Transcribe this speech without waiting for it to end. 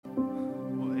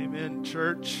morning,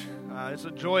 church. It's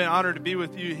a joy and honor to be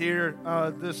with you here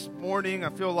this morning. I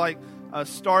feel like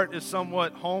Start is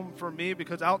somewhat home for me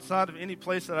because outside of any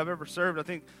place that I've ever served, I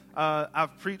think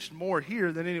I've preached more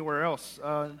here than anywhere else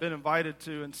and been invited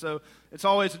to. And so it's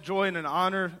always a joy and an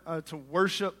honor to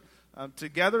worship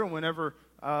together whenever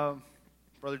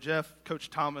Brother Jeff, Coach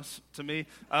Thomas to me,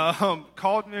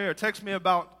 called me or texted me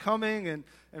about coming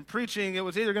and preaching. It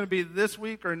was either going to be this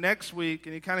week or next week,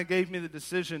 and he kind of gave me the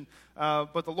decision.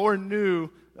 But the Lord knew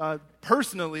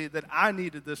personally that I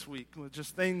needed this week with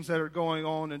just things that are going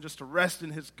on and just to rest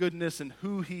in His goodness and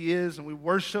who He is. And we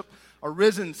worship a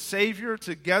risen Savior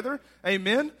together.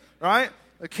 Amen, right?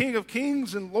 The King of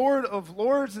Kings and Lord of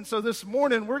Lords. And so this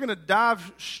morning we're going to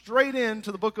dive straight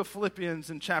into the book of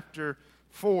Philippians in chapter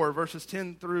 4, verses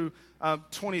 10 through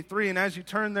 23. And as you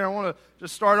turn there, I want to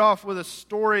just start off with a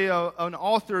story of an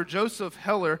author, Joseph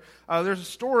Heller. There's a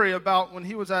story about when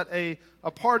he was at a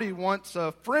party once,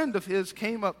 a friend of his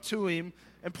came up to him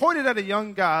and pointed at a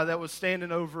young guy that was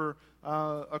standing over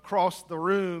across the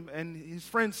room. And his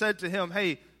friend said to him,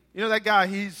 "Hey, you know that guy,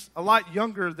 he's a lot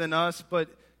younger than us, but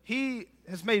he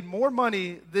has made more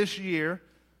money this year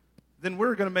than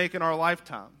we're going to make in our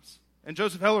lifetimes." And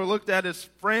Joseph Heller looked at his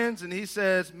friends and he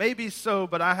says, "Maybe so,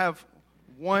 but I have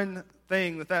one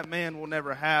thing that man will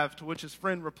never have." To which his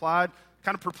friend replied,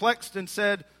 kind of perplexed, and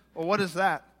said, "Well, what is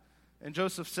that?" And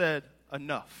Joseph said,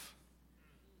 "Enough."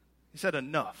 He said,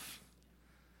 "Enough."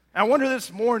 And I wonder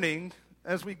this morning,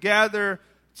 as we gather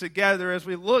together, as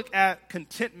we look at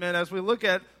contentment, as we look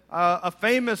at a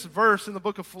famous verse in the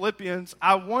book of Philippians,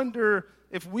 I wonder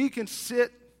if we can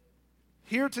sit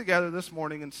here together this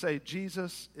morning and say,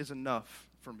 Jesus is enough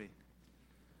for me.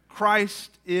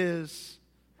 Christ is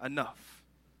enough.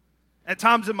 At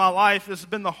times in my life, this has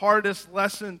been the hardest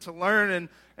lesson to learn,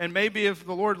 and maybe if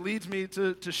the Lord leads me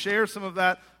to share some of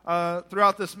that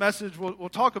throughout this message, we'll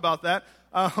talk about that.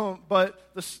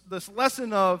 But this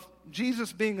lesson of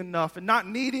Jesus being enough and not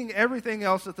needing everything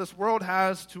else that this world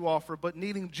has to offer, but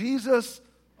needing Jesus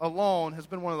alone has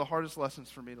been one of the hardest lessons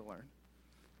for me to learn.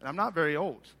 And I'm not very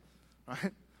old.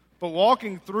 Right? But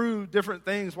walking through different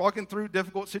things, walking through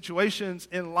difficult situations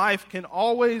in life can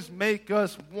always make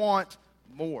us want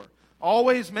more.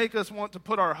 Always make us want to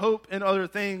put our hope in other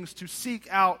things, to seek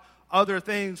out other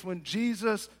things when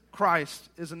Jesus Christ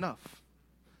is enough.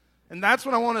 And that's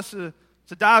what I want us to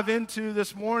dive into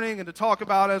this morning and to talk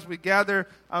about as we gather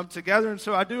together. And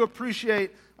so I do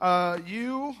appreciate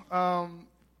you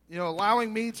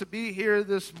allowing me to be here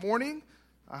this morning.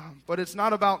 But it's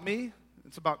not about me.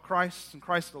 It's about Christ and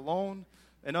Christ alone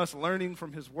and us learning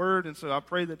from His Word. And so I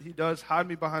pray that He does hide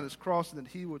me behind His cross and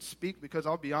that He would speak, because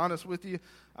I'll be honest with you,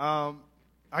 I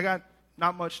got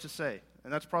not much to say.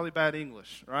 And that's probably bad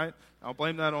English, right? I'll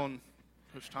blame that on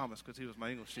Coach Thomas because he was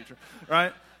my English teacher,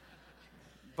 right?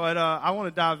 But I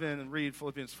want to dive in and read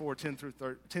Philippians 4, 10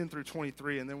 through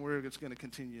 23, and then we're just going to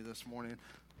continue this morning.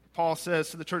 Paul says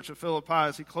to the church of Philippi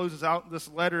as he closes out this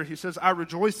letter, he says, "I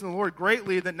rejoice in the Lord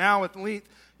greatly that now at length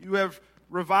you have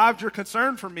revived your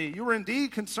concern for me. You were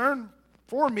indeed concerned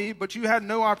for me, but you had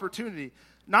no opportunity.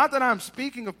 Not that I'm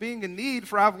speaking of being in need,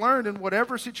 for I've learned in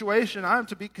whatever situation I am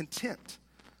to be content.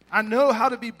 I know how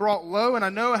to be brought low, and I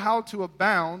know how to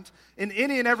abound. In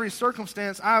any and every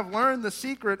circumstance, I have learned the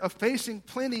secret of facing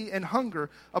plenty and hunger,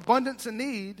 abundance and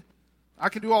need. I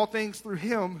can do all things through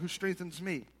Him who strengthens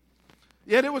me.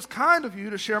 Yet it was kind of you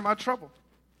to share my trouble.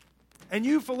 And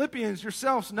you Philippians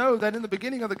yourselves know that in the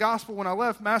beginning of the gospel, when I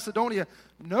left Macedonia,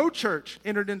 no church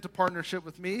entered into partnership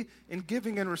with me in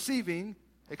giving and receiving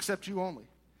except you only.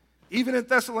 Even in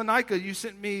Thessalonica, you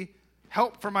sent me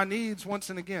help for my needs once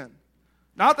and again.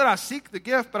 Not that I seek the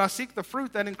gift, but I seek the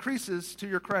fruit that increases to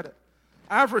your credit.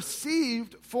 I have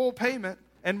received full payment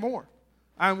and more.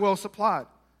 I am well supplied,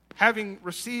 having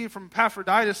received from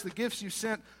Epaphroditus the gifts you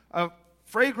sent, a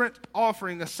fragrant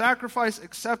offering, a sacrifice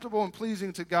acceptable and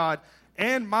pleasing to God.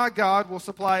 And my God will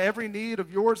supply every need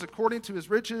of yours according to His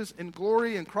riches in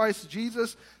glory in Christ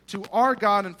Jesus. To our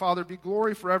God and Father be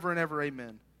glory forever and ever.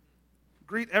 Amen.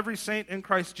 Greet every saint in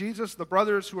Christ Jesus. The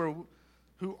brothers who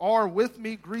are with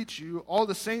me greet you. All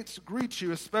the saints greet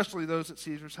you, especially those at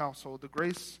Caesar's household. The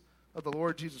grace of the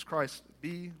Lord Jesus Christ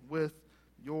be with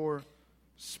your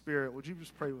spirit. Would you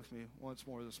just pray with me once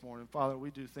more this morning? Father, we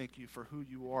do thank you for who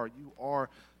you are. You are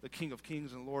the King of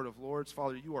Kings and Lord of Lords.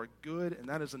 Father, you are good, and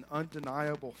that is an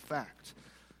undeniable fact.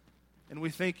 And we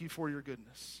thank you for your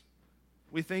goodness.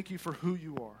 We thank you for who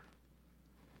you are.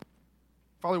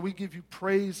 Father, we give you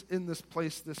praise in this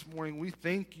place this morning. We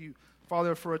thank you,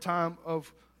 Father, for a time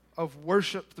of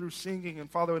worship through singing. And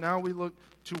Father, now we look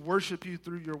to worship you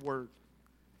through your word.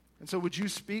 And so would you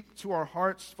speak to our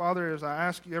hearts, Father, as I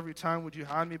ask you every time, would you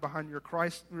hide me behind your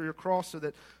cross so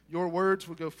that your words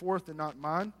would go forth and not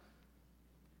mine?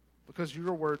 Because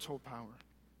your words hold power.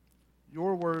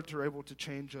 Your words are able to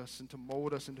change us and to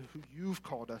mold us into who you've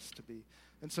called us to be.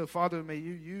 And so, Father, may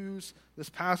you use this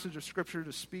passage of Scripture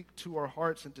to speak to our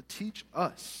hearts and to teach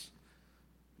us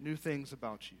new things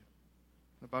about you,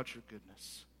 about your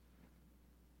goodness.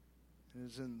 It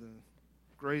is in the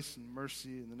grace and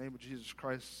mercy in the name of Jesus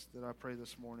Christ that I pray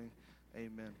this morning.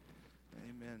 Amen.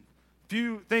 Amen.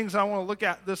 Few things I want to look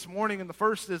at this morning, and the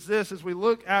first is this: as we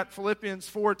look at Philippians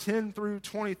 4:10 through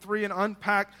 23 and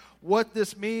unpack what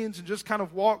this means and just kind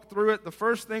of walk through it, the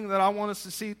first thing that I want us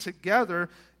to see together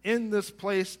in this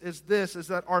place is this, is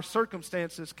that our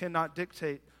circumstances cannot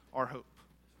dictate our hope.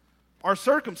 Our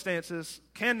circumstances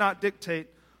cannot dictate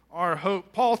our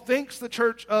hope. Paul thanks the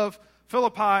church of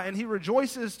Philippi, and he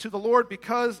rejoices to the Lord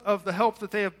because of the help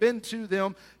that they have been to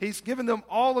them. He's given them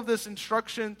all of this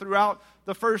instruction throughout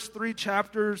the first 3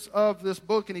 chapters of this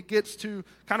book, and he gets to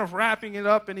kind of wrapping it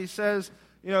up, and he says,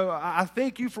 I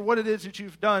thank you for what it is that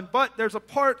you've done. But there's a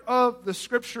part of the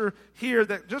scripture here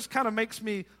that just kind of makes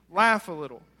me laugh a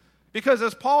little. Because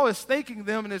as Paul is thanking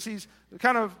them and as he's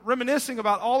kind of reminiscing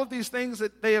about all of these things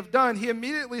that they have done, he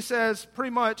immediately says, pretty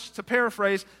much to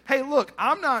paraphrase, hey, look,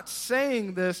 I'm not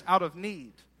saying this out of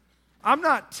need. I'm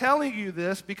not telling you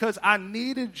this because I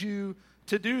needed you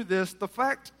to do this. The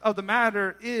fact of the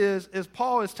matter is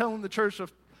Paul is telling the church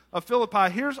of Philippi,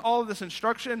 here's all of this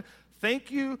instruction.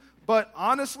 Thank you, but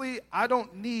honestly, I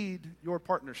don't need your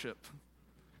partnership.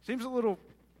 Seems a little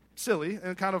silly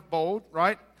and kind of bold,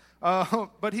 right?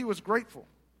 But he was grateful.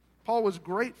 Paul was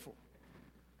grateful.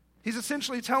 He's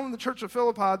essentially telling the church of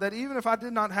Philippi that even if I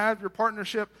did not have your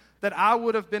partnership, that I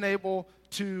would have been able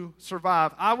to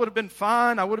survive. I would have been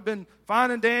fine. I would have been fine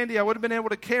and dandy. I would have been able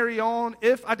to carry on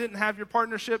if I didn't have your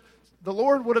partnership. The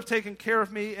Lord would have taken care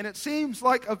of me. And it seems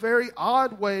like a very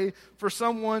odd way for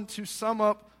someone to sum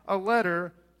up a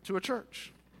letter to a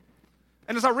church.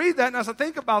 And as I read that and as I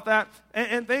think about that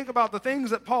and think about the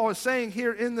things that Paul is saying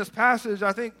here in this passage,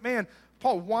 I think, man,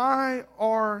 Paul, why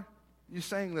are you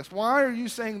saying this? Why are you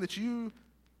saying that you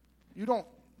don't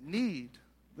need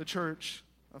the church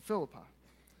of Philippi?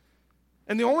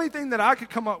 And the only thing that I could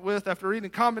come up with after reading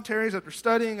commentaries, after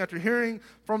studying, after hearing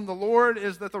from the Lord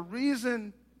is that the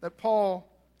reason that Paul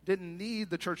didn't need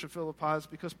the church of Philippi is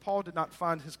because Paul did not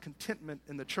find his contentment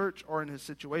in the church or in his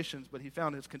situations, but he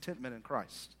found his contentment in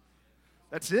Christ.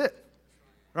 That's it,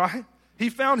 right? He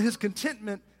found his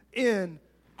contentment in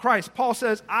Christ. Paul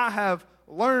says, I have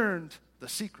learned the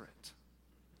secret.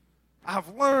 I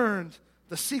have learned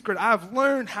the secret. I have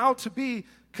learned how to be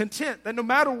content. That no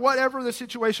matter whatever the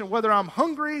situation, whether I'm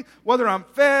hungry, whether I'm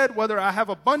fed, whether I have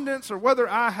abundance, or whether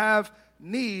I have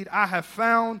need, I have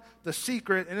found the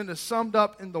secret. And it is summed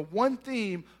up in the one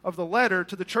theme of the letter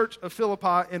to the church of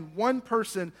Philippi in one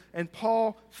person. And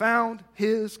Paul found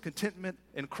his contentment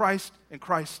in Christ and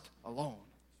Christ alone.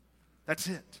 That's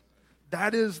it.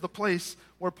 That is the place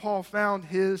where Paul found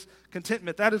his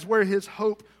contentment. That is where his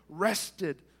hope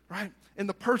rested, right? In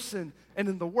the person and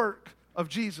in the work of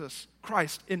Jesus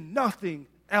Christ. In nothing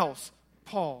else,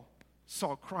 Paul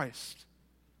saw Christ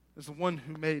as the one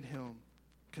who made him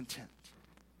content.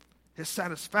 His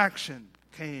satisfaction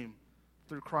came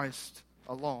through Christ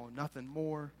alone. Nothing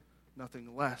more,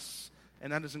 nothing less.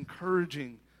 And that is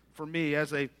encouraging for me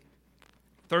as a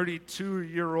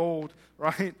 32-year-old,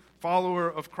 right, follower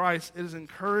of Christ. It is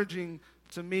encouraging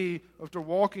to me after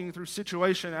walking through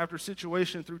situation after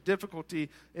situation, through difficulty.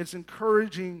 It's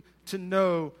encouraging to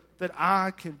know that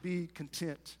I can be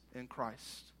content in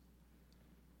Christ.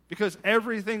 Because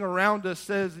everything around us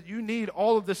says that you need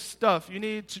all of this stuff. You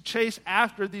need to chase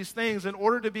after these things in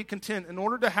order to be content, in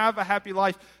order to have a happy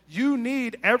life. You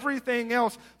need everything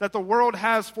else that the world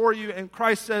has for you. And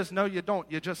Christ says, no, you don't.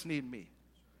 You just need me.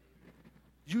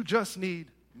 You just need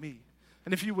me.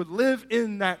 And if you would live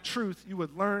in that truth, you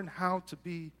would learn how to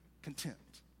be content.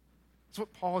 That's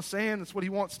what Paul is saying. That's what he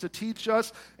wants to teach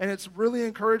us. And it's really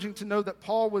encouraging to know that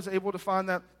Paul was able to find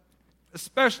that,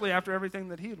 especially after everything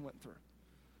that he had went through.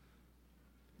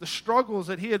 The struggles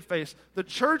that he had faced, the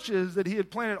churches that he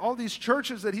had planted, all these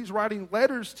churches that he's writing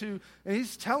letters to, and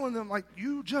he's telling them, like,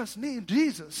 you just need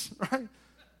Jesus, right?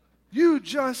 You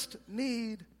just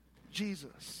need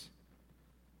Jesus.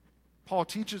 Paul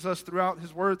teaches us throughout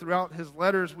his word, throughout his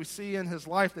letters, we see in his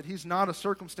life that he's not a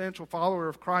circumstantial follower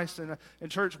of Christ. And in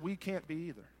church, we can't be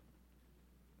either.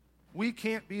 We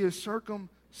can't be a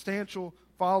circumstantial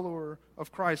follower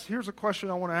of Christ. Here's a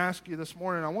question I want to ask you this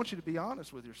morning. I want you to be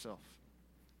honest with yourself.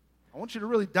 I want you to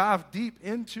really dive deep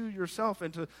into yourself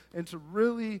and to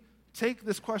really take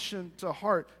this question to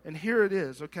heart, and here it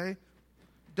is, okay?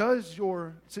 Does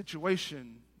your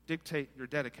situation dictate your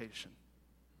dedication?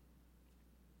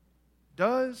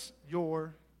 Does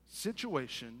your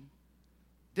situation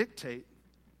dictate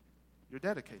your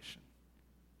dedication?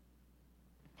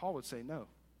 Paul would say no.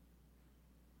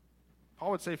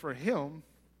 Paul would say for him,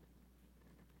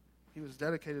 he was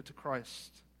dedicated to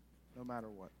Christ no matter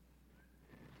what.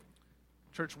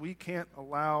 Church, we can't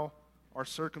allow our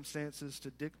circumstances to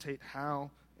dictate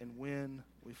how and when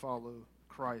we follow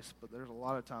Christ, but there's a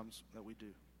lot of times that we do.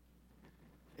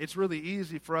 It's really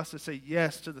easy for us to say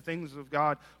yes to the things of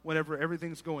God whenever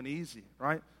everything's going easy,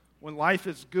 right? When life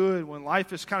is good, when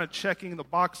life is kind of checking the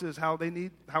boxes how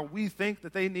we think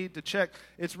that they need to check,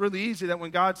 it's really easy that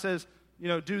when God says,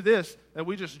 do this, that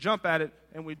we just jump at it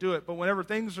and we do it. But whenever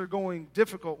things are going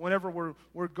difficult, whenever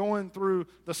we're going through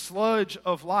the sludge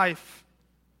of life,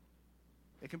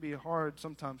 it can be hard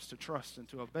sometimes to trust and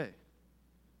to obey.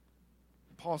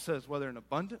 Paul says, whether in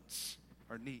abundance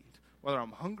or need, whether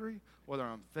I'm hungry, whether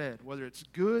I'm fed, whether it's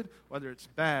good, whether it's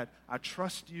bad, I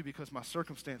trust you because my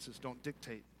circumstances don't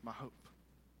dictate my hope.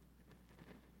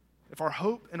 If our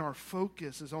hope and our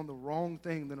focus is on the wrong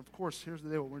thing, then of course, here's the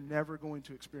deal, we're never going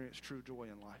to experience true joy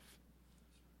in life.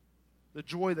 The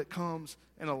joy that comes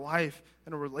in a life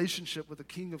and a relationship with the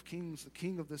King of Kings, the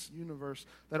King of this universe,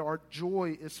 that our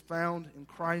joy is found in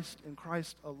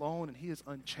Christ alone, and He is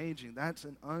unchanging. That's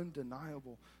an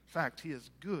undeniable fact. He is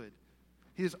good.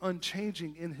 He is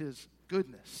unchanging in His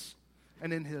goodness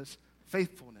and in His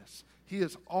faithfulness. He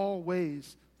is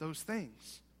always those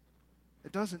things.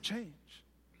 It doesn't change.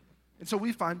 And so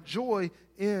we find joy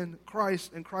in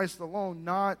Christ and Christ alone,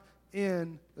 not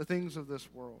in the things of this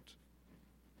world.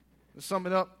 To sum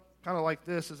it up kind of like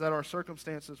this, is that our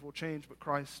circumstances will change, but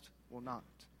Christ will not.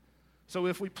 So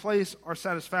if we place our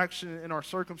satisfaction in our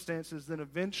circumstances, then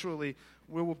eventually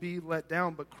we will be let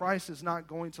down, but Christ is not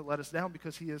going to let us down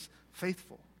because He is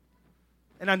faithful.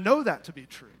 And I know that to be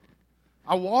true.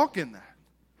 I walk in that.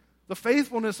 The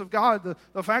faithfulness of God,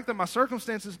 the fact that my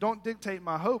circumstances don't dictate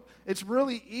my hope, it's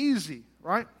really easy,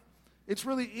 right? It's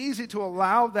really easy to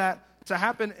allow that to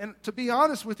happen. And to be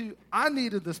honest with you, I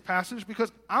needed this passage because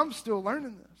I'm still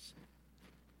learning this.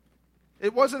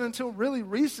 It wasn't until really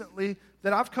recently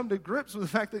that I've come to grips with the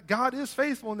fact that God is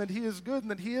faithful and that He is good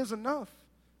and that He is enough.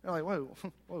 You're like,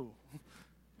 whoa.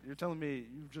 You're telling me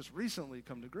you've just recently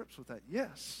come to grips with that?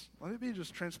 Yes. Let me be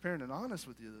just transparent and honest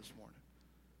with you this morning.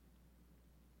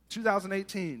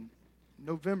 2018,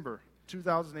 November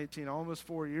 2018, almost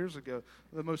 4 years ago,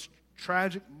 the most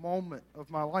tragic moment of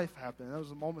my life happened. That was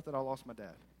the moment that I lost my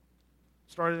dad.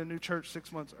 Started a new church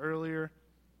 6 months earlier.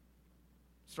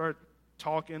 Started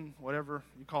talking, whatever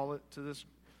you call it, to this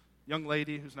young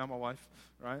lady who's now my wife,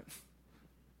 right?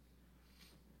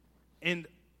 And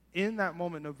in that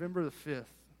moment, November the 5th,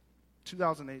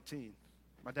 2018,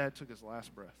 my dad took his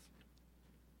last breath.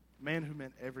 A man who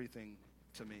meant everything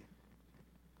to me.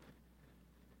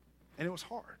 And it was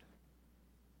hard.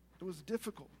 It was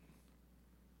difficult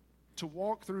to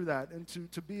walk through that and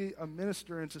to be a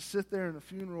minister and to sit there in a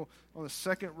funeral on the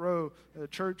second row at a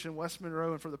church in West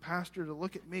Monroe and for the pastor to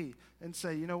look at me and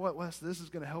say, you know what, Wes, this is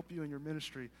going to help you in your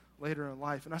ministry later in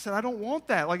life. And I said, I don't want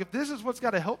that. Like, if this is what's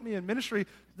got to help me in ministry,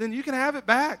 then you can have it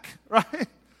back, right?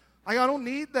 Like, I don't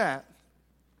need that.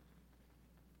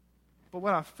 But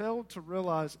what I failed to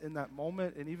realize in that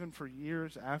moment, and even for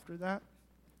years after that,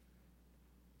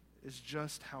 is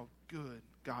just how good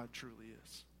God truly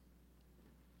is.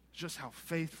 Just how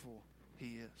faithful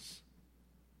He is.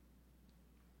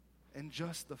 And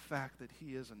just the fact that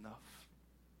He is enough.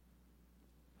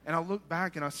 And I look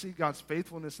back and I see God's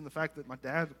faithfulness in the fact that my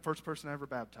dad, the first person I ever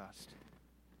baptized.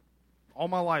 All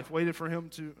my life,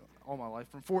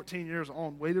 from 14 years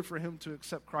on, waited for him to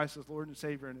accept Christ as Lord and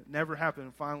Savior, and it never happened,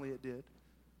 and finally it did.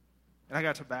 And I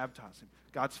got to baptize him.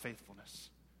 God's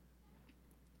faithfulness.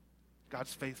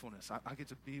 God's faithfulness. I get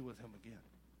to be with Him again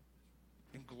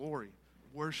in glory,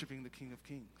 worshiping the King of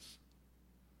Kings.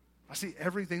 I see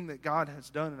everything that God has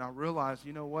done, and I realize,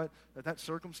 you know what, that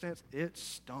circumstance, it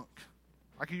stunk.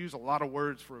 I could use a lot of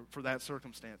words for that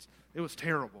circumstance. It was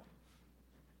terrible.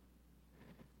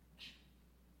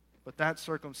 But that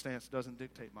circumstance doesn't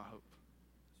dictate my hope.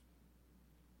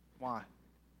 Why?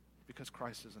 Because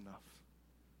Christ is enough.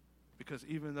 Because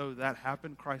even though that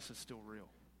happened, Christ is still real.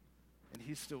 And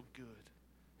He's still good.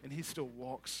 And He still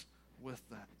walks with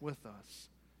us.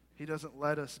 He doesn't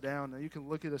let us down. Now, you can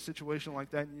look at a situation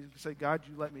like that and you can say, God,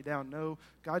 you let me down. No,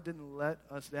 God didn't let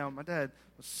us down. My dad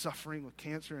was suffering with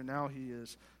cancer, and now he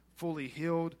is fully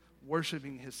healed,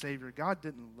 worshiping his Savior. God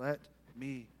didn't let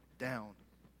me down.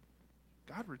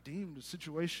 God redeemed the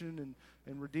situation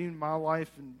and redeemed my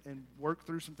life and worked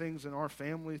through some things in our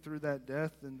family through that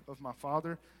death of my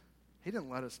father. He didn't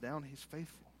let us down. He's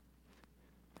faithful.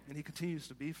 And he continues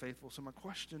to be faithful. So my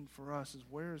question for us is,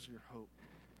 where is your hope?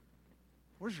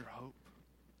 Where's your hope?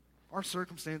 Our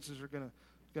circumstances are going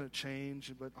to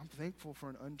change, but I'm thankful for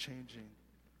an unchanging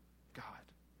God.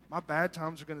 My bad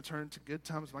times are going to turn to good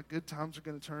times. My good times are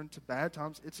going to turn to bad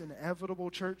times. It's inevitable,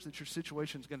 church, that your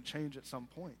situation is going to change at some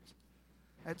point.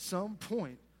 At some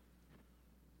point,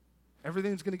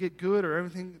 everything's going to get good, or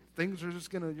things are you're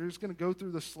just going to go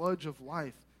through the sludge of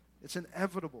life. It's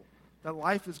inevitable that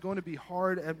life is going to be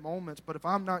hard at moments, but if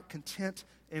I'm not content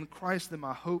in Christ, then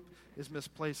my hope is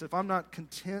misplaced. If I'm not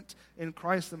content in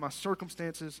Christ, then my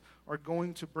circumstances are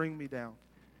going to bring me down.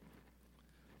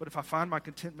 But if I find my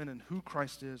contentment in who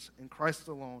Christ is, in Christ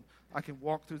alone, I can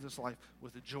walk through this life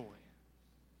with a joy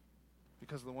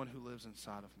because of the one who lives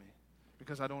inside of me,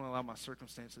 because I don't allow my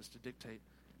circumstances to dictate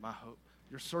my hope.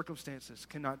 Your circumstances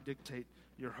cannot dictate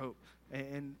your hope.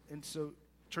 And so,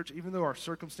 church, even though our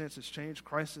circumstances change,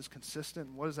 Christ is consistent.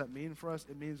 And what does that mean for us?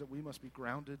 It means that we must be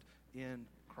grounded in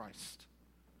Christ.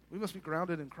 We must be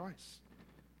grounded in Christ.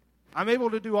 I'm able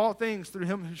to do all things through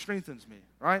him who strengthens me,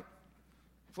 right?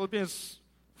 Philippians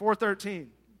 4:13,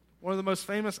 one of the most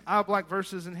famous eye black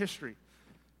verses in history.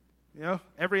 You know,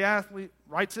 every athlete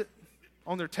writes it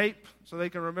on their tape so they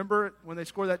can remember it when they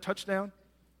score that touchdown.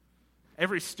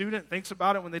 Every student thinks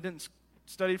about it when they didn't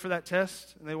study for that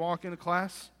test and they walk into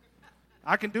class.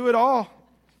 I can do it all,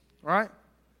 right?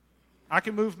 I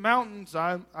can move mountains.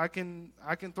 I can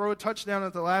throw a touchdown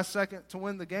at the last second to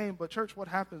win the game. But church, what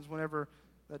happens whenever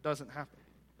that doesn't happen?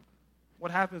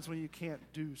 What happens when you can't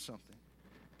do something?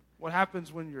 What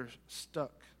happens when you're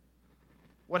stuck?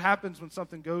 What happens when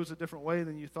something goes a different way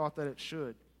than you thought that it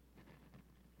should?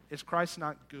 Is Christ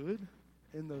not good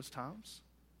in those times?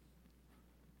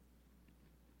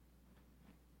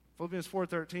 Philippians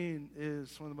 4:13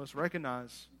 is one of the most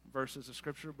recognized verses of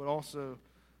Scripture, but also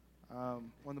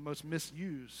one of the most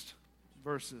misused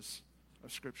verses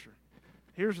of Scripture.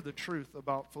 Here's the truth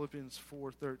about Philippians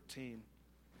 4:13.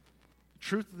 The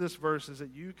truth of this verse is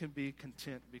that you can be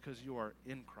content because you are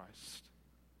in Christ.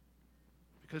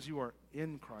 Because you are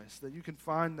in Christ. That you can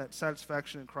find that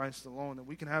satisfaction in Christ alone. That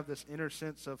we can have this inner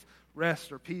sense of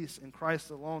rest or peace in Christ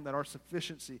alone. That our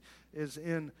sufficiency is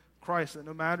in Christ. That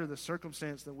no matter the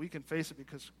circumstance, that we can face it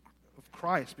because of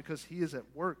Christ. Because he is at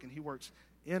work and he works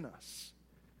in us.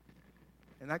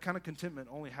 And that kind of contentment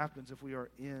only happens if we are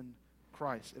in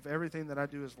Christ. If everything that I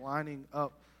do is lining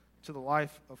up to the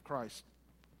life of Christ.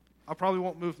 I probably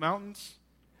won't move mountains.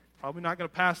 Probably not going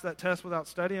to pass that test without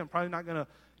studying. I'm probably not going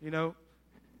to,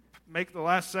 make the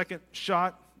last second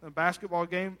shot in a basketball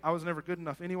game. I was never good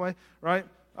enough anyway, right?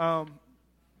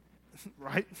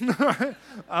 Right?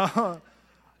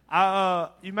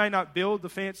 You may not build the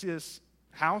fanciest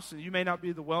house, and you may not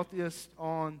be the wealthiest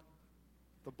on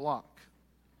the block.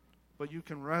 But you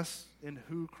can rest in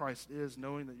who Christ is,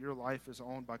 knowing that your life is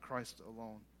owned by Christ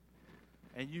alone.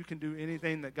 And you can do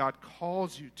anything that God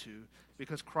calls you to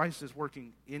because Christ is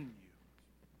working in you.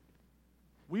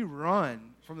 We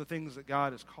run from the things that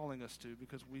God is calling us to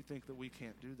because we think that we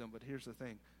can't do them. But here's the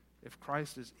thing. If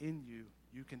Christ is in you,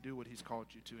 you can do what he's called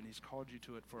you to, and he's called you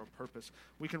to it for a purpose.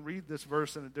 We can read this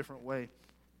verse in a different way. It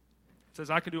says,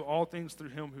 I can do all things through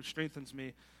him who strengthens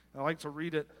me. And I like to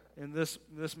read it in this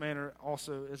manner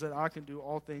also, is that I can do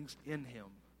all things in him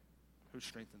who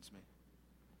strengthens me.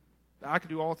 That I can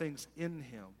do all things in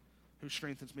him who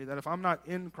strengthens me. That if I'm not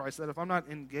in Christ, that if I'm not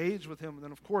engaged with him,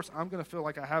 then of course I'm going to feel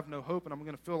like I have no hope, and I'm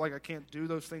going to feel like I can't do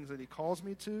those things that he calls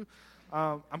me to.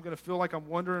 I'm going to feel like I'm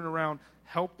wandering around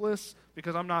helpless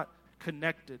because I'm not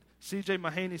connected. C.J.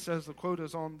 Mahaney says, the quote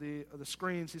is on the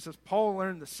screens, he says, Paul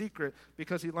learned the secret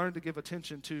because he learned to give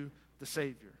attention to the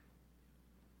Savior.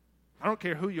 I don't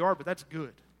care who you are, but that's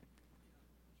good.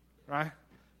 Right?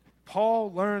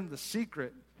 Paul learned the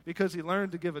secret because he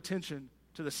learned to give attention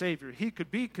to the Savior. He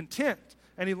could be content,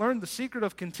 and he learned the secret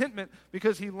of contentment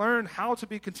because he learned how to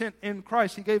be content in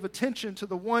Christ. He gave attention to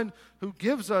the one who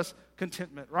gives us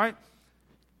contentment, right?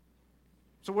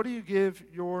 So what do you give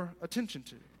your attention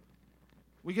to?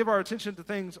 We give our attention to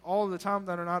things all the time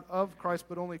that are not of Christ,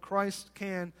 but only Christ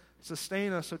can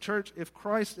sustain us. So church, if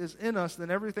Christ is in us, then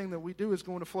everything that we do is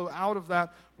going to flow out of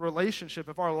that relationship.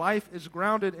 If our life is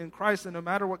grounded in Christ, then no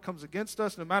matter what comes against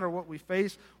us, no matter what we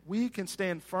face, we can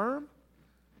stand firm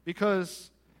because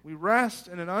we rest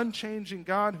in an unchanging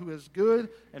God who is good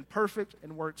and perfect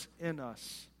and works in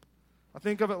us. I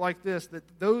think of it like this, that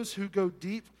those who go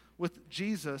deep with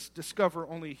Jesus discover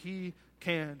only he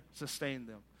can sustain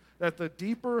them. that the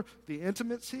deeper the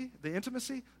intimacy,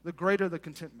 the greater the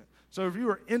contentment. So if you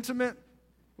are intimate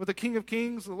with the King of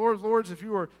Kings, the Lord of Lords, if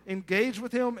you are engaged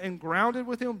with Him and grounded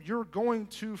with Him, you're going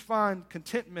to find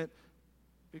contentment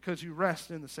because you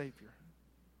rest in the Savior.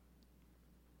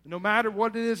 No matter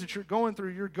what it is that you're going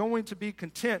through, you're going to be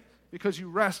content because you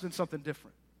rest in something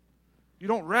different. You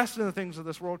don't rest in the things of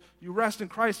this world. You rest in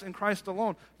Christ and Christ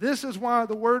alone. This is why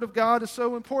the Word of God is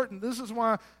so important. This is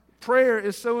why prayer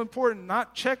is so important.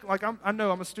 Not check, like I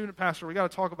know I'm a student pastor. We got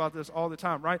to talk about this all the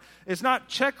time, right? It's not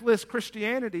checklist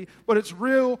Christianity, but it's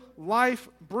real life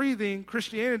breathing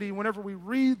Christianity whenever we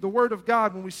read the Word of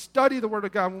God, when we study the Word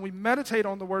of God, when we meditate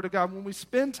on the Word of God, when we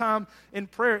spend time in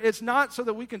prayer. It's not so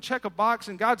that we can check a box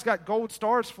and God's got gold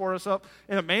stars for us up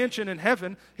in a mansion in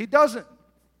heaven. He doesn't.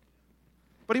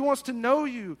 But He wants to know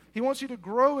you. He wants you to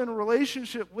grow in a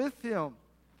relationship with Him.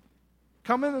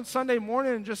 Coming on Sunday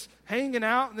morning and just hanging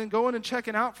out and then going and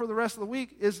checking out for the rest of the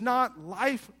week is not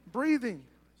life-breathing.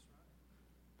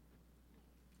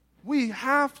 We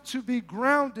have to be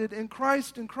grounded in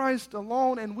Christ and Christ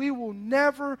alone, and we will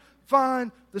never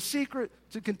find the secret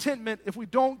to contentment if we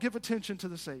don't give attention to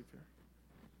the Savior.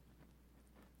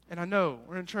 And I know,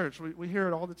 we're in church, we hear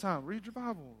it all the time. Read your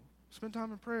Bible, spend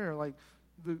time in prayer, like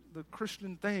the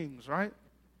Christian things, right?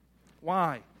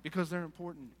 Why? Because they're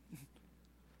important.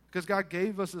 Because God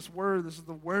gave us this word. This is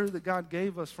the word that God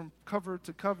gave us from cover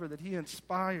to cover that He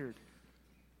inspired.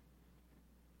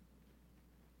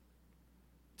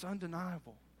 It's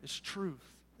undeniable. It's truth.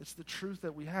 It's the truth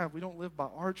that we have. We don't live by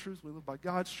our truth. We live by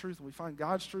God's truth. And we find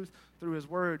God's truth through His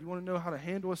word. You want to know how to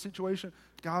handle a situation?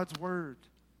 God's word.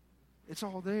 It's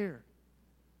all there.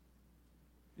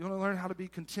 You want to learn how to be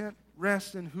content?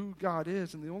 Rest in who God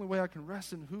is. And the only way I can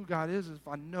rest in who God is if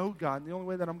I know God. And the only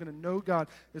way that I'm going to know God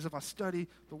is if I study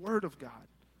the Word of God.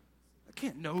 I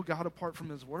can't know God apart from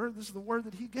His Word. This is the Word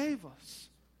that He gave us.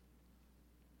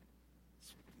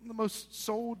 It's one of the most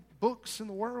sold books in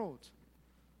the world.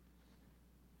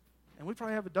 And we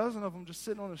probably have a dozen of them just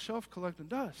sitting on a shelf collecting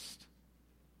dust.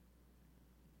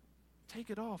 Take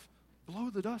it off. Blow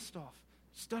the dust off.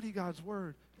 Study God's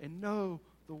Word and know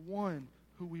the one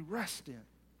who we rest in,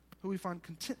 who we find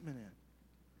contentment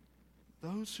in.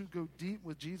 Those who go deep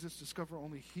with Jesus discover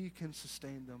only He can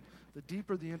sustain them. The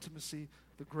deeper the intimacy,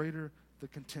 the greater the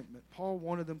contentment. Paul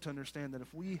wanted them to understand that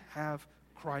if we have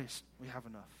Christ, we have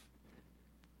enough.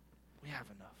 We have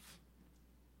enough.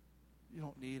 You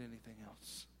don't need anything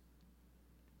else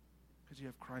because you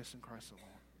have Christ and Christ alone.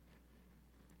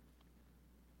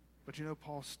 But you know,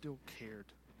 Paul still cared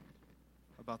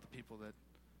about the people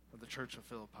of the church of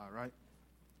Philippi, right?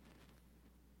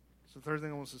 So the third thing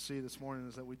I want us to see this morning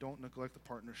is that we don't neglect the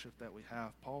partnership that we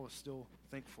have. Paul was still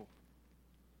thankful.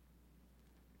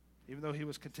 Even though he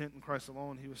was content in Christ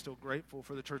alone, he was still grateful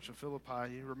for the church of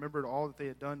Philippi. He remembered all that they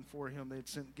had done for him. They had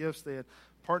sent gifts. They had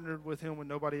partnered with him when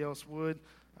nobody else would.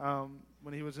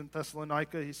 When he was in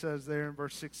Thessalonica, he says there in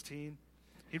verse 16,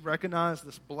 he recognized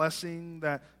this blessing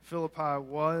that Philippi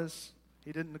was.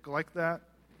 He didn't neglect that,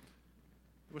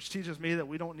 which teaches me that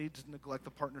we don't need to neglect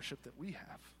the partnership that we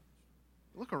have.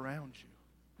 Look around you.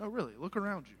 No, really, look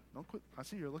around you. Don't quit. I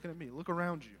see you're looking at me. Look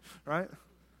around you, right?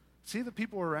 See the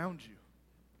people around you.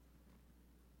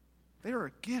 They are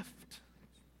a gift.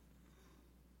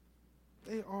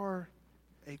 They are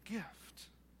a gift.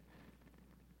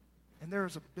 And there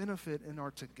is a benefit in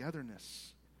our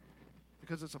togetherness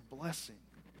because it's a blessing,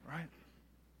 right?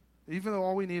 Even though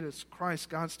all we need is Christ,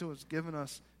 God still has given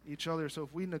us each other. So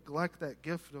if we neglect that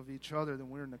gift of each other, then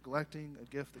we're neglecting a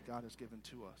gift that God has given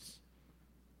to us.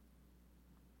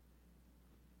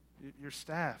 Your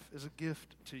staff is a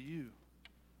gift to you.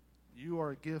 You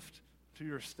are a gift to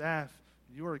your staff.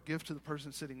 You are a gift to the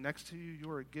person sitting next to you.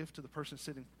 You are a gift to the person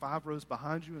sitting 5 rows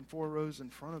behind you and 4 rows in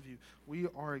front of you. We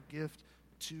are a gift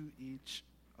to each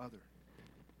other.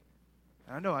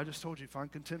 And I know I just told you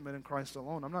find contentment in Christ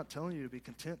alone. I'm not telling you to be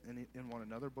content in one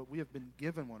another, but we have been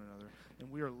given one another.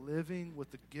 And we are living with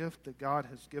the gift that God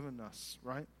has given us,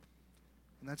 right?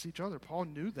 And that's each other. Paul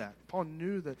knew that. Paul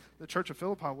knew that the church of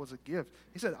Philippi was a gift.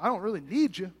 He said, I don't really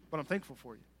need you, but I'm thankful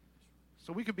for you.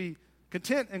 So we could be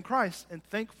content in Christ and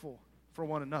thankful for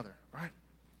one another, right?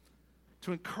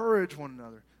 To encourage one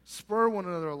another, spur one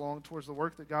another along towards the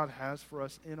work that God has for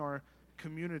us in our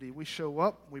community. We show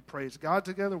up, we praise God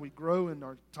together, we grow in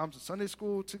our times of Sunday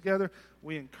school together,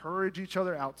 we encourage each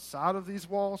other outside of these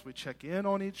walls, we check in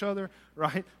on each other,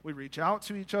 right? We reach out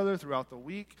to each other throughout the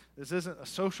week. This isn't a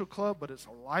social club, but it's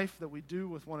a life that we do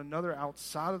with one another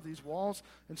outside of these walls,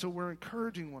 and so we're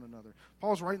encouraging one another.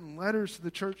 Paul's writing letters to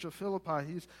the church of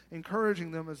Philippi. He's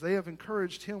encouraging them as they have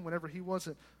encouraged him whenever he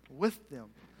wasn't with them.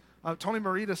 Tony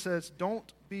Morita says,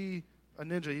 don't be a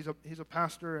ninja. He's a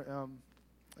pastor.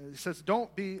 He says,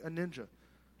 don't be a ninja.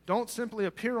 Don't simply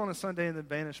appear on a Sunday and then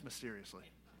vanish mysteriously.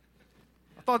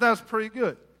 I thought that was pretty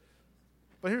good.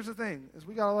 But here's the thing, is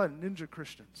we got a lot of ninja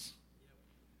Christians.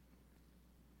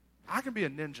 I can be a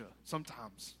ninja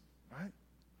sometimes, right?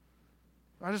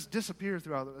 I just disappear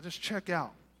throughout it. I just check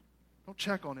out. Don't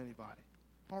check on anybody.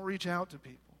 Don't reach out to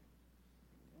people.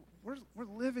 We're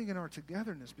living in our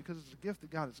togetherness because it's a gift that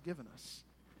God has given us.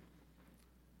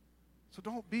 So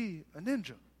don't be a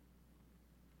ninja.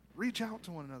 Reach out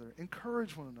to one another.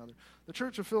 Encourage one another. The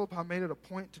Church of Philippi made it a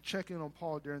point to check in on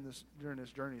Paul during this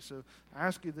journey. So I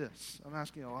ask you this. I'm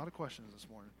asking you a lot of questions this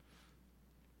morning.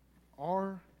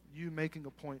 Are you making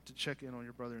a point to check in on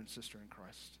your brother and sister in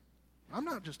Christ? I'm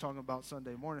not just talking about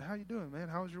Sunday morning. How you doing, man?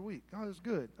 How was your week? Oh, it was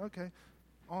good. Okay.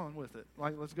 On with it.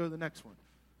 Let's go to the next one.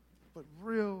 But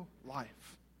real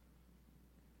life.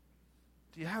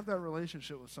 Do you have that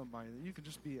relationship with somebody that you can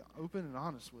just be open and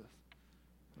honest with?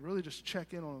 And really just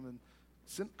check in on them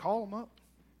and call them up.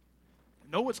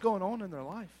 Know what's going on in their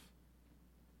life.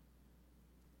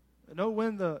 And know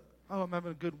when I'm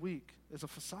having a good week is a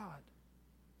facade.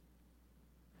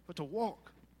 But to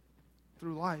walk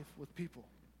through life with people.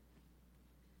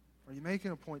 Are you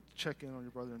making a point to check in on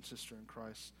your brother and sister in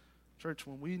Christ? Church,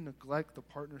 when we neglect the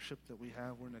partnership that we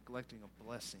have, we're neglecting a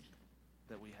blessing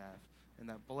that we have. And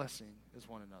that blessing is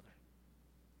one another.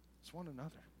 It's one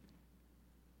another.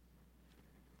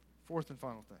 Fourth and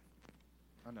final thing.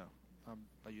 I know, I'm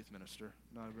a youth minister,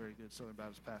 not a very good Southern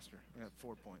Baptist pastor. I got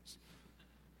 4 points.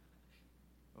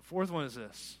 The fourth one is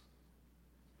this.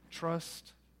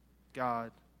 Trust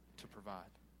God to provide.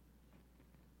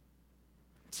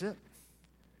 That's it.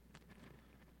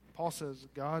 Paul says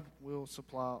God will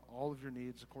supply all of your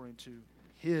needs according to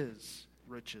His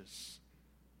riches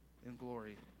in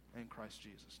glory in Christ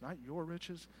Jesus. Not your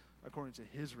riches, according to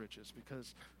His riches.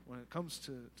 Because when it comes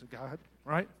to God,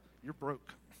 right, you're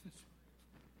broke.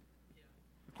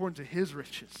 According to His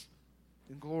riches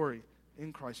in glory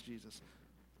in Christ Jesus.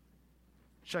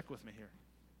 Check with me here.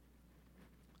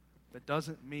 That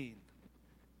doesn't mean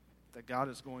that God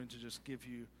is going to just give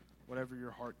you whatever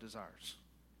your heart desires.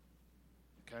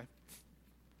 Okay?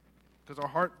 Because our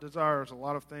heart desires a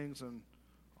lot of things, and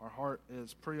our heart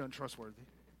is pretty untrustworthy.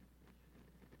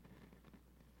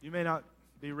 You may not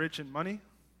be rich in money.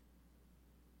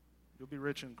 You'll be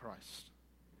rich in Christ.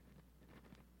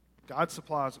 God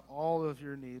supplies all of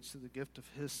your needs through the gift of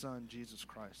His Son, Jesus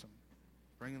Christ. I'm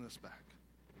bringing this back.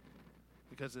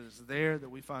 Because it is there that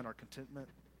we find our contentment.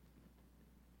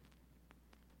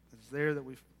 It's there that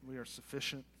we are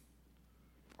sufficient.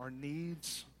 Our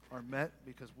needs are met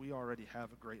because we already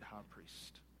have a great high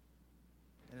priest.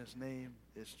 And His name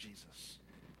is Jesus.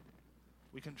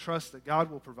 We can trust that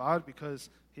God will provide because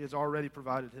He has already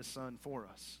provided His Son for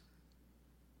us.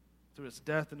 Through His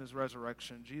death and His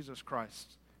resurrection, Jesus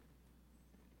Christ.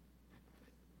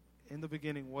 In the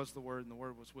beginning was the Word, and the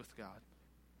Word was with God.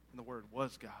 And the Word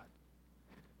was God.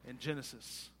 In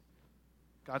Genesis,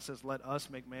 God says, let us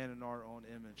make man in our own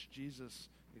image. Jesus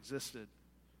existed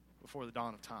before the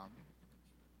dawn of time.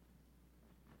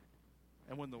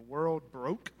 And when the world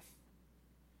broke,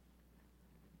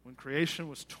 when creation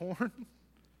was torn,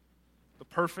 the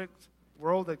perfect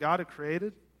world that God had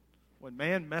created, when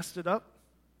man messed it up,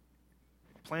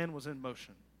 a plan was in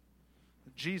motion.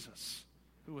 Jesus,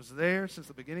 who was there since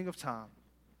the beginning of time,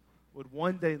 would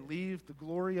one day leave the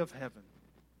glory of heaven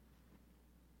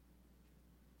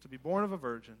to be born of a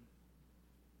virgin,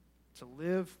 to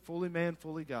live fully man,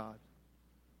 fully God,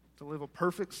 to live a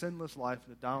perfect, sinless life,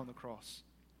 and to die on the cross.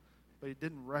 But He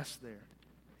didn't rest there.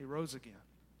 He rose again,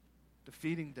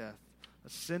 defeating death,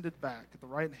 ascended back at the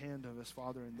right hand of His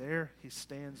Father, and there He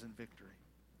stands in victory.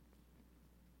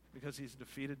 Because He's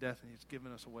defeated death and He's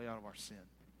given us a way out of our sin.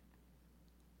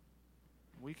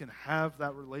 We can have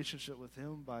that relationship with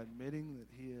Him by admitting that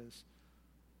He is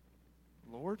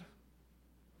Lord,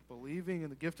 believing in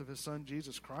the gift of His Son,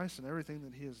 Jesus Christ, and everything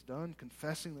that He has done,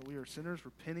 confessing that we are sinners,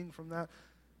 repenting from that,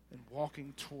 and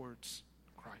walking towards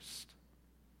Christ.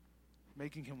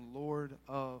 Making Him Lord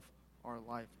of our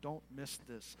life. Don't miss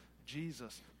this.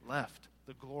 Jesus left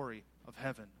the glory of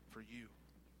heaven for you.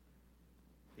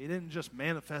 He didn't just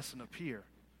manifest and appear.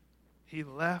 He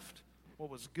left what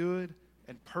was good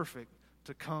and perfect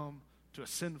to come to a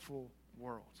sinful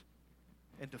world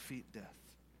and defeat death.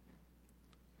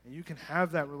 And you can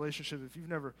have that relationship if you've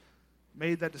never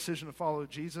made that decision to follow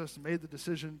Jesus, made the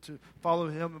decision to follow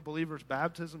Him in believer's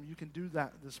baptism. You can do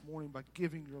that this morning by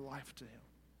giving your life to Him.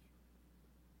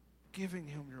 Giving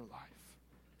Him your life.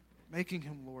 Making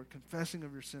Him Lord, confessing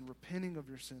of your sin, repenting of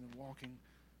your sin, and walking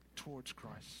towards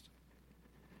Christ.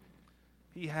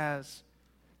 He has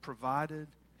provided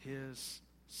his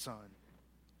Son.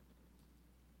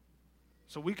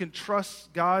 So we can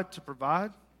trust God to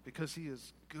provide because he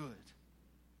is good.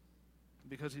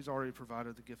 Because he's already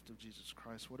provided the gift of Jesus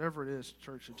Christ. Whatever it is,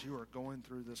 church, that you are going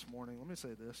through this morning, let me say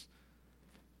this.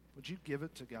 Would you give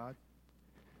it to God?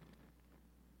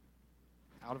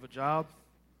 Out of a job,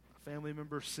 a family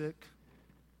member sick,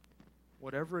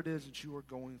 whatever it is that you are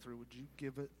going through, would you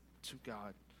give it to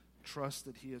God? Trust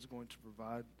that he is going to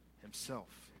provide himself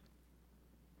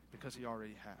because he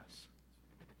already has.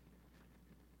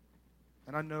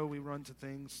 And I know we run to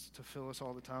things to fill us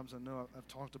all the times. I know I've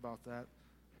talked about that.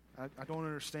 I don't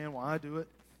understand why I do it,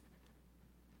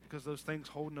 because those things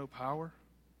hold no power.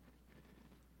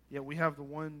 Yet we have the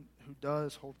one who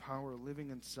does hold power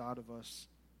living inside of us.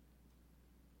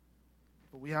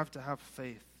 But we have to have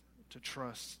faith to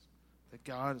trust that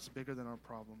God is bigger than our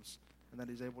problems and that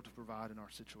he's able to provide in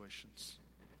our situations.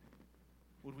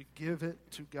 Would we give it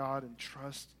to God and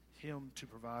trust him to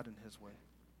provide in his way?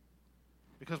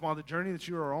 Because while the journey that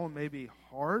you are on may be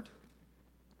hard,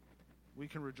 we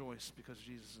can rejoice because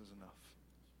Jesus is enough.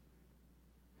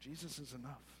 Jesus is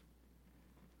enough.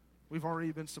 We've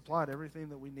already been supplied everything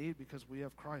that we need because we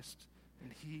have Christ,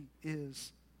 and he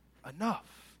is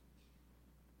enough.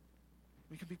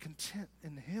 We can be content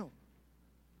in him,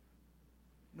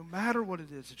 no matter what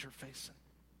it is that you're facing.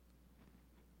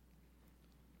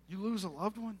 You lose a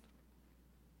loved one?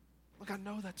 Look, I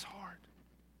know that's hard.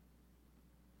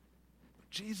 But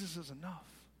Jesus is enough.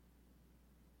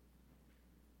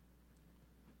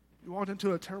 You walked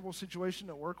into a terrible situation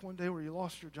at work one day where you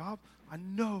lost your job. I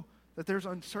know that there's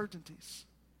uncertainties.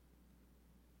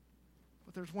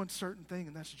 But there's one certain thing,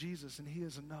 and that's Jesus, and he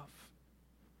is enough.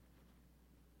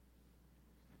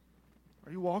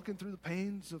 Are you walking through the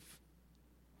pains of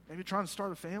maybe trying to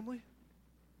start a family?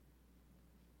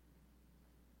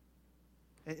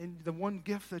 And the one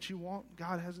gift that you want,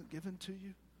 God hasn't given to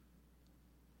you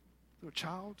through a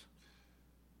child?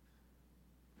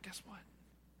 Guess what?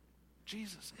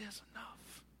 Jesus is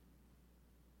enough.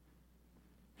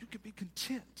 You can be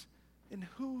content in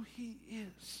who he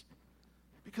is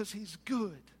because he's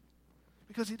good,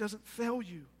 because he doesn't fail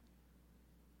you,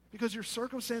 because your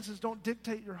circumstances don't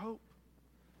dictate your hope,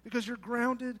 because you're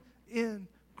grounded in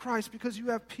Christ, because you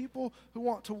have people who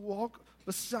want to walk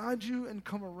beside you and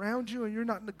come around you, and you're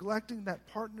not neglecting that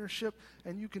partnership,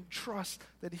 and you can trust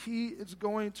that he is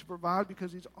going to provide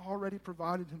because he's already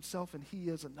provided himself and he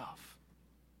is enough.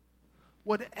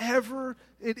 Whatever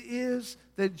it is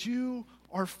that you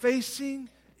are facing,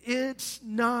 it's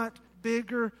not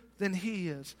bigger than he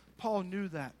is. Paul knew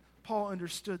that. Paul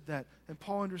understood that. And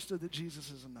Paul understood that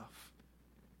Jesus is enough.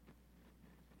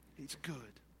 He's good.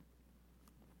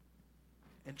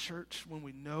 And church, when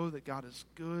we know that God is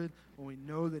good, when we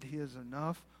know that he is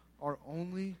enough, our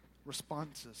only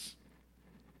responses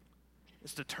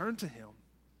is to turn to him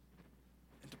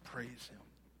and to praise him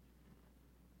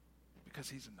because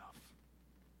he's enough.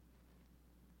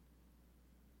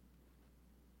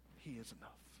 He is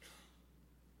enough.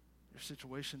 Your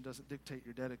situation doesn't dictate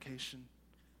your dedication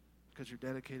because you're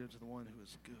dedicated to the one who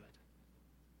is good.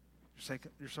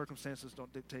 Your circumstances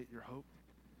don't dictate your hope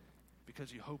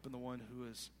because you hope in the one who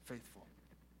is faithful.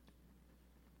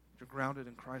 You're grounded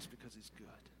in Christ because he's good.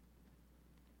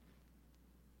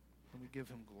 And we give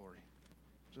him glory,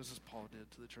 just as Paul did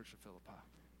to the church of Philippi.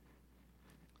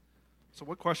 So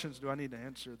what questions do I need to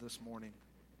answer this morning?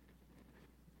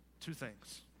 2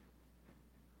 things.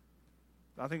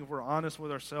 I think if we're honest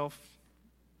with ourselves,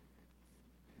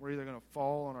 we're either going to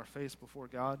fall on our face before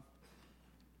God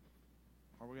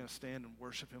or we're going to stand and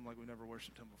worship him like we never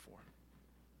worshiped him before.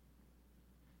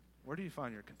 Where do you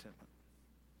find your contentment?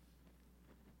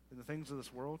 In the things of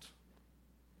this world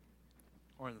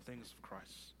or in the things of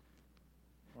Christ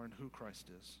or in who Christ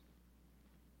is?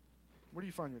 Where do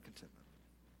you find your contentment?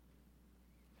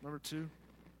 Number 2,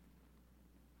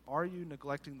 are you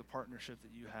neglecting the partnership that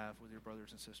you have with your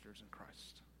brothers and sisters in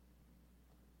Christ?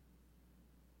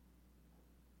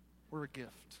 We're a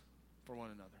gift for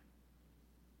one another.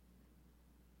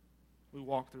 We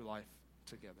walk through life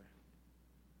together.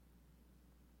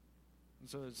 And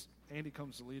so as Andy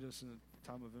comes to lead us in a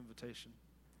time of invitation,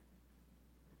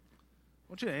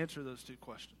 I want you to answer those 2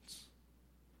 questions.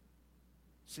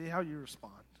 See how you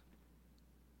respond.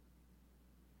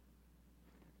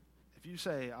 If you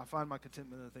say, I find my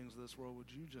contentment in the things of this world,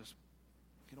 would you just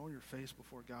get on your face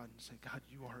before God and say, God,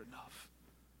 you are enough.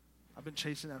 I've been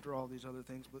chasing after all these other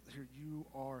things, but here you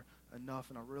are enough,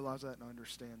 and I realize that and I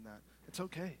understand that. It's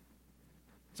okay.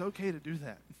 It's okay to do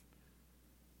that.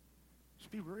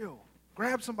 Just be real.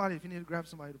 Grab somebody if you need to grab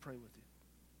somebody to pray with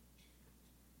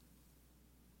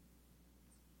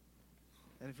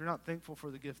you. And if you're not thankful for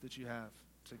the gift that you have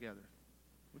together,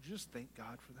 would you just thank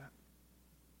God for that?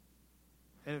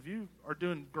 And if you are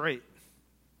doing great,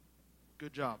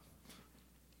 good job.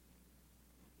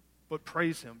 But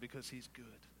praise him because he's good.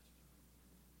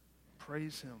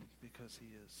 Praise him because he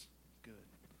is good.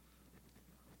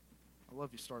 I love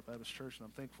you, Start Baptist Church, and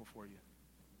I'm thankful for you.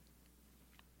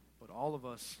 But all of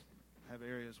us have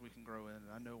areas we can grow in,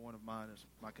 and I know one of mine is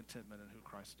my contentment in who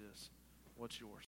Christ is. What's yours?